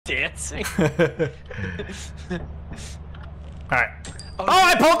dancing. Alright. Oh,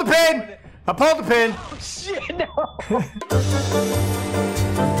 I pulled the pin! I pulled the pin! Oh shit, no!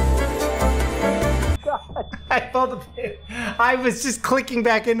 God. I pulled the pin. I was just clicking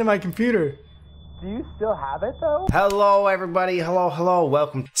back into my computer. Do you still have it though? Hello everybody, hello,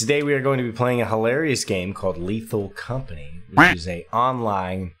 welcome. Today we are going to be playing a hilarious game called Lethal Company, which is an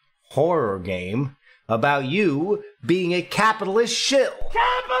online horror game about you being a capitalist shill.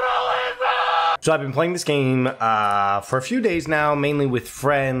 Capitalism! So I've been playing this game for a few days now, mainly with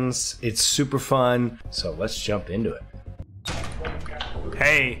friends. It's super fun, so let's jump into it.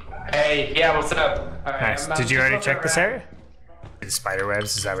 Hey. Hey, yeah, what's up? All right, Nice. Did you already check this area? Spider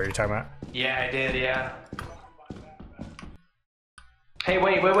webs, is that what you're talking about? Yeah, I did, yeah. Hey,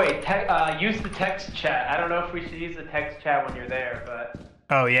 wait. Use the text chat. I don't know if we should use the text chat when you're there, but...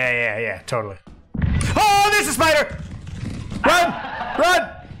 Oh, yeah, totally. Oh, there's a spider! Run! Run!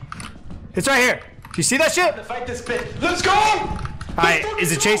 It's right here. Do you see that shit? To fight this bitch. Let's go! Alright,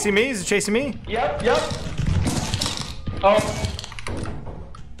 is it chasing me? Is it chasing me? Yep. Oh.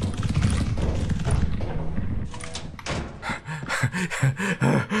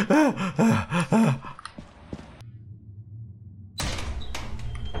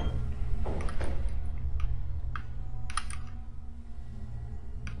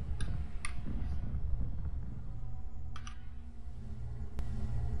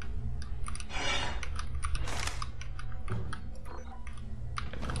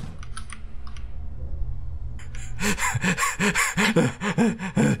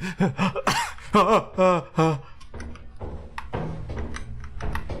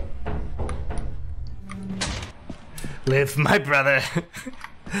 Live, my brother.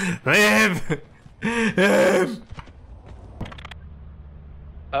 Live.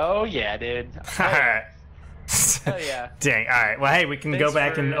 Oh yeah, dude. Alright. Oh yeah. Dang, alright. Well, hey, we can go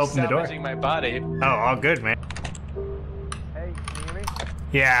back and open the door. Salvaging my body. Oh, all good, man. Hey, can you hear me?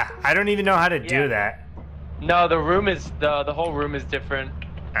 Yeah, I don't even know how to do that. No, the room is the whole room is different.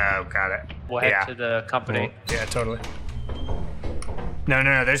 Oh, got it. We'll head to the company. Cool. Yeah, totally.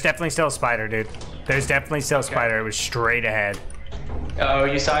 No. There's definitely still a spider, dude. There's definitely still a spider. It was straight ahead. Oh,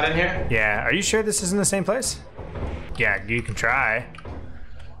 you saw it in here? Yeah. Are you sure this isn't the same place? Yeah, you can try.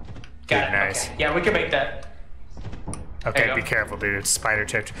 Got it. Nice. Okay. Yeah, we can make that. Okay, be careful, dude. It's spider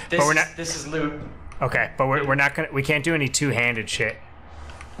tipped. This, But we're not. This is loot. Okay, but we're not gonna. We can't do any two-handed shit.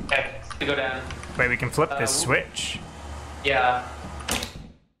 Okay, to go down. Wait, we can flip this switch. Yeah.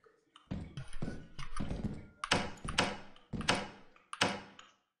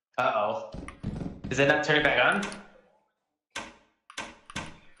 Uh-oh. Is it not turning back on?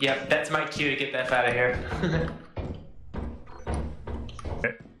 Yep, that's my cue to get that out of here.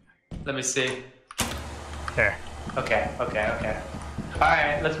 Let me see. There. Okay.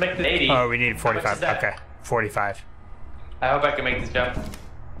 Alright, let's make the 80. Oh, we need 45. How much is that? Okay, 45. I hope I can make this jump.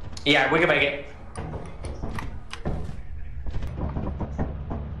 Yeah, we can make it.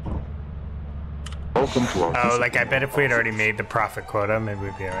 Welcome to our Oh, like I bet if we had already made the profit quota, maybe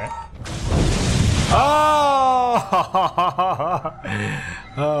we'd be alright. Oh!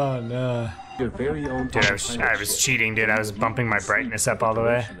 Oh no. your very own Dude, I was cheating, dude. I was bumping my brightness up all the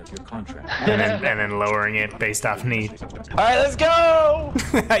way. And then lowering it based off need. Alright, let's go!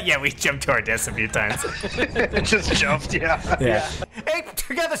 Yeah, we jumped to our deaths a few times. Just jumped, yeah. Ape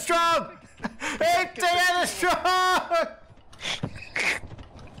together strong! Ape together strong!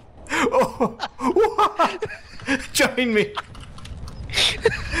 Oh, join me.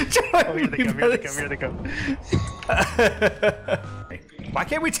 Join me, Here they come. Why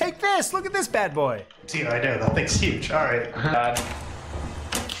can't we take this? Look at this bad boy. Dude, I know, that thing's huge. Alright.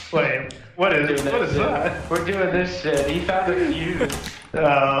 Wait, what is that? We're doing this shit. He found a fuse.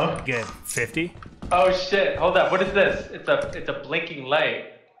 Oh. Good. 50? Oh shit, hold up. What is this? It's a blinking light.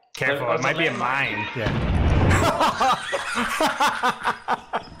 Careful, Oh, it might be a landmine. mine. Yeah.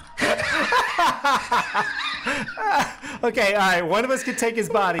 Okay, alright, one of us can take his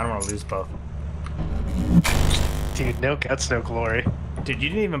body. I don't want to lose both. Dude, no guts, no glory. Dude, you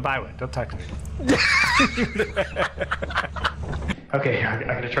didn't even buy one. Don't talk to me. Okay, I'm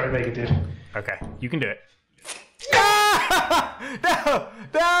gonna try to make it, dude. Okay, you can do it. No!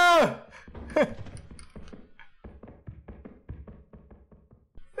 No!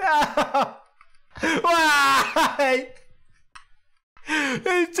 No! Why?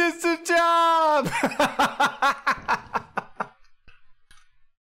 It's just a job!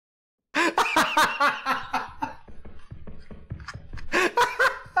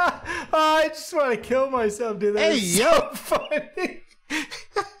 Oh, I just want to kill myself, dude. That is so funny.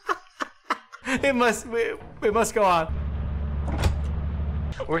 It must go on.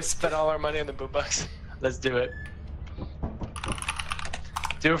 We spent all our money on the boombox. Let's do it.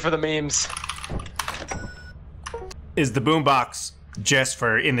 Do it for the memes. Is the boombox just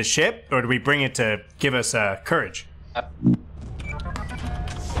for in the ship, or do we bring it to give us courage?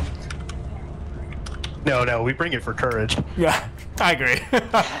 No, we bring it for courage. Yeah, I agree.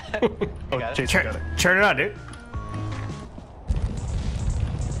 Oh, Jason got it. Turn it on, dude.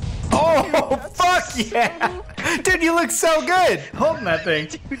 Oh, fuck yeah! Dude, you look so good holding that thing.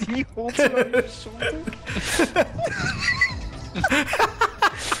 Dude, he holds it on his shoulder.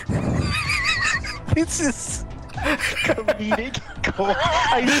 This is comedic gold.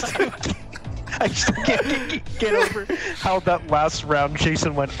 I still can't get over how that last round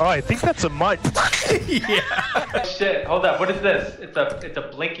Jason went, oh, I think that's a mud. Yeah. Shit, hold up. What is this? It's a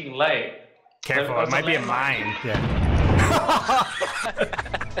blinking light. Careful, it might be a mine. Yeah.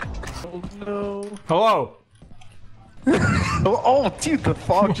 Oh no. Hello. Oh, dude, the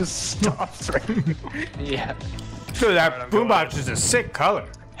fog just stops right here. Yeah. Dude, that boombox is a sick color.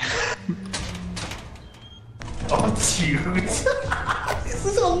 Oh, dude. This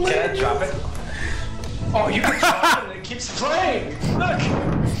is hilarious. Can I drop it? Oh, you can drop it and it keeps playing. Look.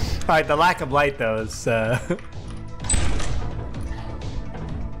 Alright, the lack of light though is Oh,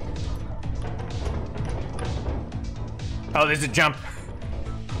 there's a jump.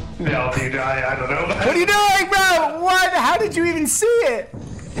 No, dude, I don't know. What are you doing, bro? What? How did you even see it?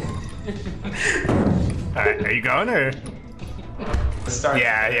 Alright, are you going or?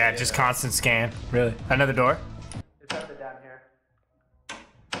 Yeah, just constant scan. Really? Another door? It's up and down here.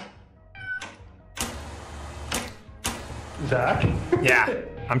 Zach? Yeah.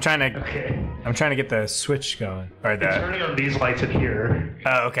 I'm trying to Okay. get the switch going. Or the Turning on these lights in here.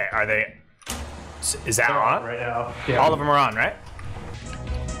 Oh, okay. Are they is that on? Right now. Yeah. All of them are on, right?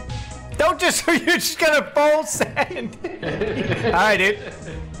 Don't just you're just gonna full send. Alright, dude.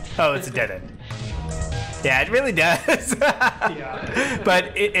 Oh, it's a dead end. Yeah, it really does. Yeah.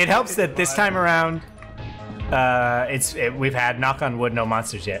 But it helps that this time around, we've had, knock on wood, no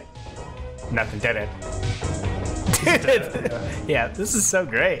monsters yet. Nothing dead end. Dude, yeah, this is so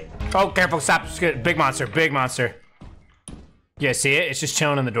great. Oh, careful, stop, big monster, big monster. Yeah, see it? It's just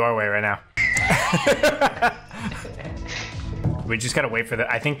chilling in the doorway right now. We just gotta wait for the,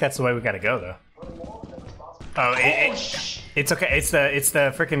 I think that's the way we gotta go though. Oh, it's okay, it's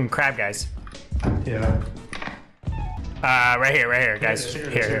the freaking crab guys. Yeah. Right here, guys. Here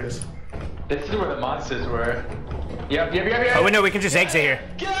it Here. is. This is where the monsters were. Yep. Oh, wait, no, we can just exit here.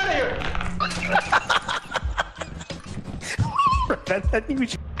 Get out of here! I think we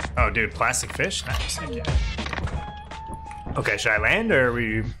should. Oh, dude, plastic fish? Nice. Okay, should I land or are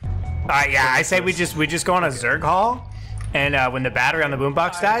we? Yeah, I say we just go on a Zerg haul, and when the battery on the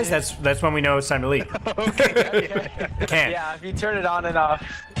boombox dies, that's when we know it's time to leave. Can. Yeah, if you turn it on and off,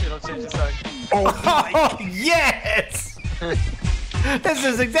 it'll change the song. Oh, yes! This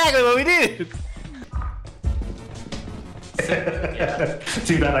is exactly what we did.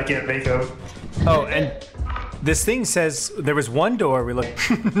 Too bad I can't make them. Oh, and this thing says there was one door we looked.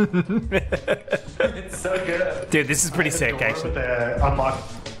 It's so good. Dude, this is pretty sick, actually. With the unlock.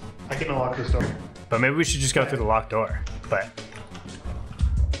 I can unlock this door. But maybe we should just go through the locked door. But.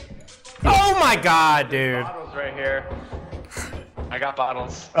 Oh my god, dude. Bottles right here. I got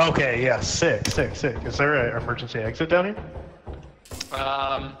bottles. Okay, yeah, sick. Is there an emergency exit down here?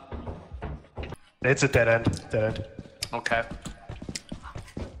 It's a dead end. Okay.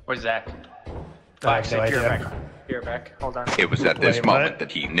 Where's Zach? I have no You're idea. back. You're back. Hold on. It was at this Wait, moment what?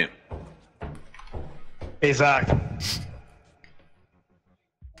 that he knew. Hey, Zach.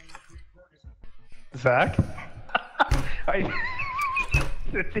 Zach? I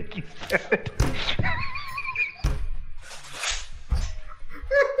think he's dead.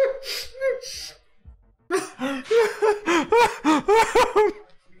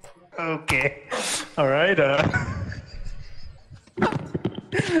 Okay. All right.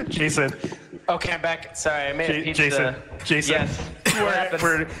 Jason. Okay, I'm back. Sorry, I made a pizza. Jason. Yes. What happened?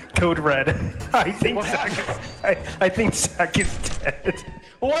 We're code red. I think What Zach. I think Zach is dead.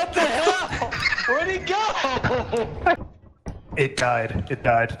 What the hell? Where'd he go? It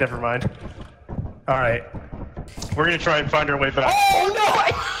died. Never mind. All right. We're gonna try and find our way back. Oh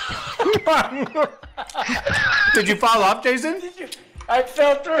no! Did you fall off, Jason? I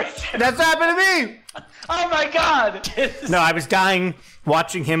fell through it. That's happened to me. Oh my god! No, I was dying,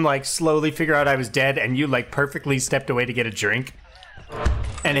 watching him like slowly figure out I was dead, and you like perfectly stepped away to get a drink.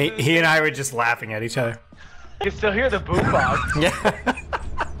 And he and I were just laughing at each other. You can still hear the boombox. Yeah.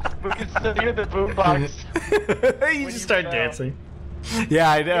 We can still hear the boombox. You just start dancing.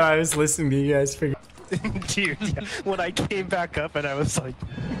 Yeah, I know. I was listening to you guys figure. Dude, yeah. When I came back up and I was like,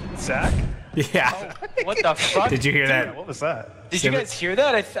 Zach? Yeah. What the fuck? Did you hear Yeah, that? what was that? Did you guys hear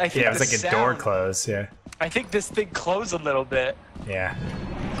that? I think Yeah, it was the like a door sound- close. Yeah. I think this thing closed a little bit. Yeah.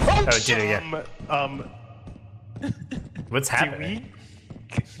 Oh, it did it again. What's Do happening?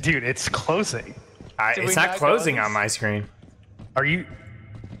 Dude, it's closing. Did It's we not not closing close? on my screen. Are you?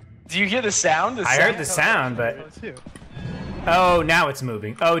 Do you hear the sound? I heard the sound, but oh, now it's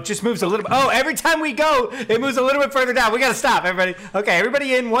moving. Oh, it just moves a little bit. Oh, every time we go, it moves a little bit further down. We gotta stop, everybody. Okay,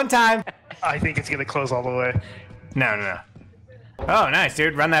 everybody in one time. I think it's gonna close all the way. No. Oh, nice,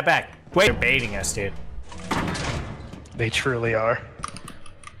 dude. Run that back. Wait, they're baiting us, dude. They truly are.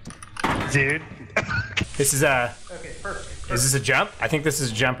 Dude. This is a. Okay, perfect. Is this a jump? I think this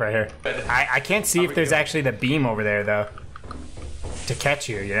is a jump right here. I can't see if there's actually the beam over there though. To catch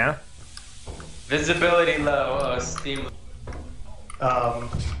you, you know? Visibility low. Steam.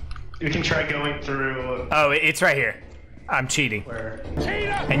 We can try going through. Oh, it's right here. I'm cheating. Where?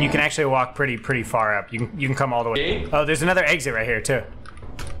 And you can actually walk pretty far up. You can come all the way. Oh, there's another exit right here too.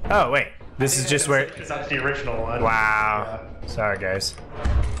 Oh wait, this is just where. That's the original one. Wow. Sorry guys.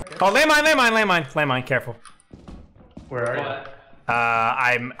 Oh, landmine. Careful. Where are you? What?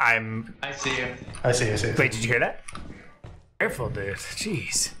 I'm. I see you. I see. Wait, did you hear that? Careful, dude.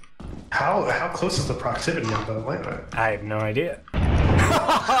 Jeez. How close is the proximity of the landmine? I have no idea.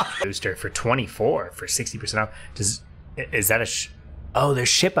 Booster for 24 for 60% off. Is that a oh, there's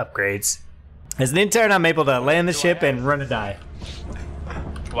ship upgrades. As an intern, I'm able to land the ship and run a dive.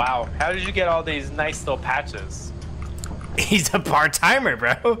 Wow. How did you get all these nice little patches? He's a part-timer,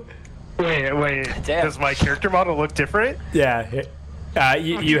 bro. Wait. Damn. Does my character model look different? Yeah.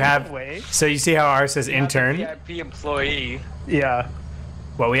 You have. Way. So you see how ours says intern? VIP employee. Yeah.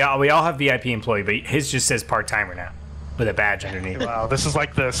 Well, we all have VIP employee, but his just says part-timer now with a badge underneath. Wow, this is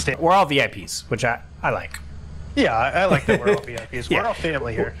like the state. We're all VIPs, which I like. Yeah, I like that we're all VIPs. Yeah. We're all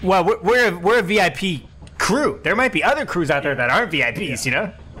family here. Well, we're a VIP crew. There might be other crews out there that aren't VIPs, you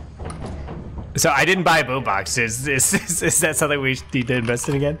know? So I didn't buy a boombox. Is that something we need to invest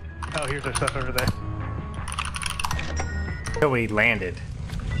in again? Oh, here's our stuff over there. So we landed.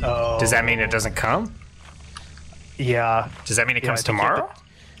 Oh. Does that mean it doesn't come? Yeah. Does that mean it Yeah, comes I think you have tomorrow?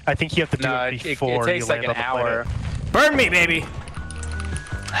 I think you have to do No, it it before takes you like land an on the hour. Burn me, baby!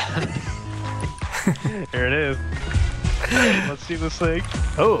 planet. There it is. Let's see this thing.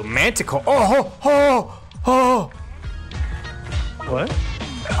 Oh, manticore. Oh! What?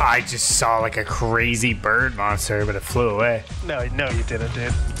 I just saw like a crazy bird monster, but it flew away. No, you didn't,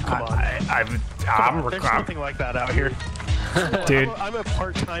 dude. Come on. There's I'm nothing like that out here. dude. I'm a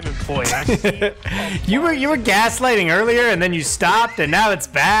part-time employee. I see you were gaslighting earlier, and then you stopped, and now it's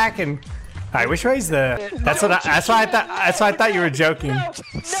back. And all right, which way's the? That's why I thought you were joking. No,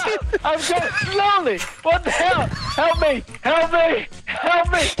 I'm going slowly. What the hell? Help me! Help me!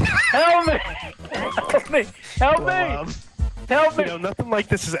 Help me! Help me! Help me! Help me! Well, Help me! you know, nothing like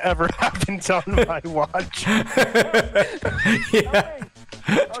this has ever happened on my watch. Yeah.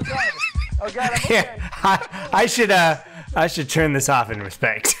 Oh god! Oh god! I'm okay. Yeah, I should turn this off in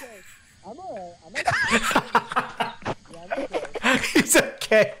respect. I'm alright. He's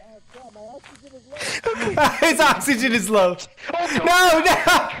okay. His oxygen is low. No.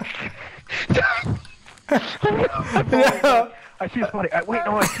 No. I see his body. Wait,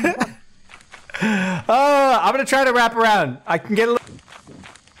 no, I see his body. Oh, I'm gonna try to wrap around. I can get a little.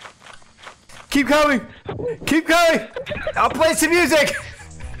 Keep going. I'll play some music.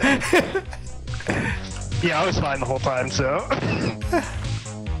 Yeah, I was fine the whole time, so.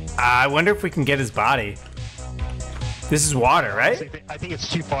 I wonder if we can get his body. This is water, right? I think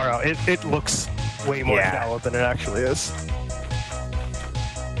it's too far out. It looks way more Yeah. shallow than it actually is.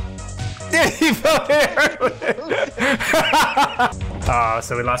 Yeah, he fell in. Oh,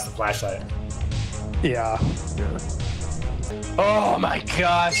 so we lost the flashlight. Yeah. Oh my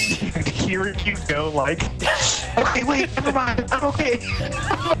gosh! Here you go, like. Okay, wait, never mind. I'm okay.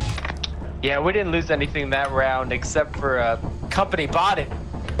 Yeah, we didn't lose anything that round except for a company bought it.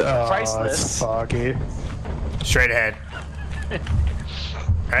 Oh, Priceless. it's foggy. Straight ahead.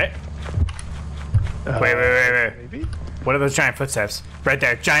 Right? Wait. Maybe? What are those giant footsteps? Right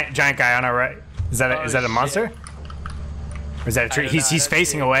there, giant guy on our right. Is that a, is that a monster? Or is that a tree? don't know, He's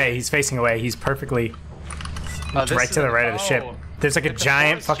facing away. He's perfectly right to the right of the ship. There's like a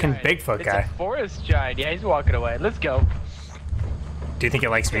giant fucking Bigfoot guy. It's a forest giant. Yeah, he's walking away. Let's go. Do you think it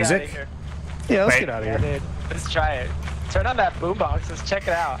likes Get outta music? here. Yeah, let's Wait. get out of Yeah, here. dude. Let's try it. Turn on that boombox. Let's check it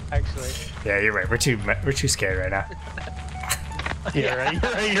out. Actually. Yeah, you're right. We're too scared right now. Yeah, right.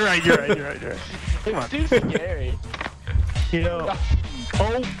 You're right. It's too scary. You know.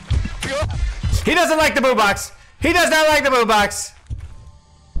 Oh. God. He doesn't like the boombox. He does not like the boombox.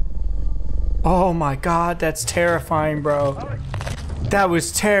 Oh my god, that's terrifying, bro. That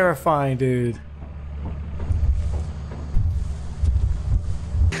was terrifying, dude.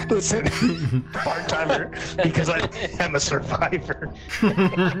 Listen, part-timer, because I am a survivor.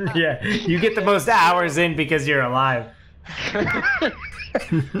 Yeah, you get the most hours in because you're alive.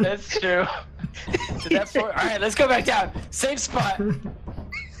 That's true. So that's all right, let's go back down. Same spot.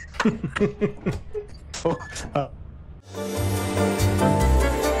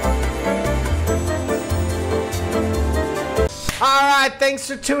 Alright, thanks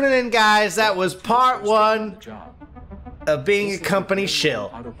for tuning in, guys. That was part 1 Job. of being a This is company an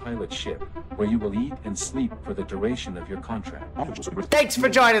shill. autopilot ship where you will eat and sleep for the duration of your contract. Thanks for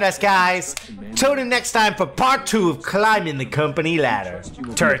joining us, guys. Tune in next time for part 2 of climbing the company ladder.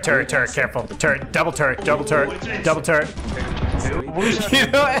 Turret, turret, turret, careful. Turret, double turret, double turret, double turret. You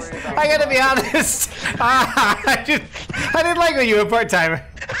know what? I gotta be honest. I didn't like when you were part-timer.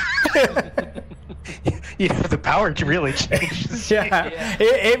 You know, the power really changed. Yeah,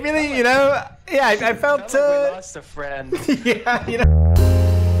 it really, you know, yeah, I felt, We lost a friend. yeah, you know.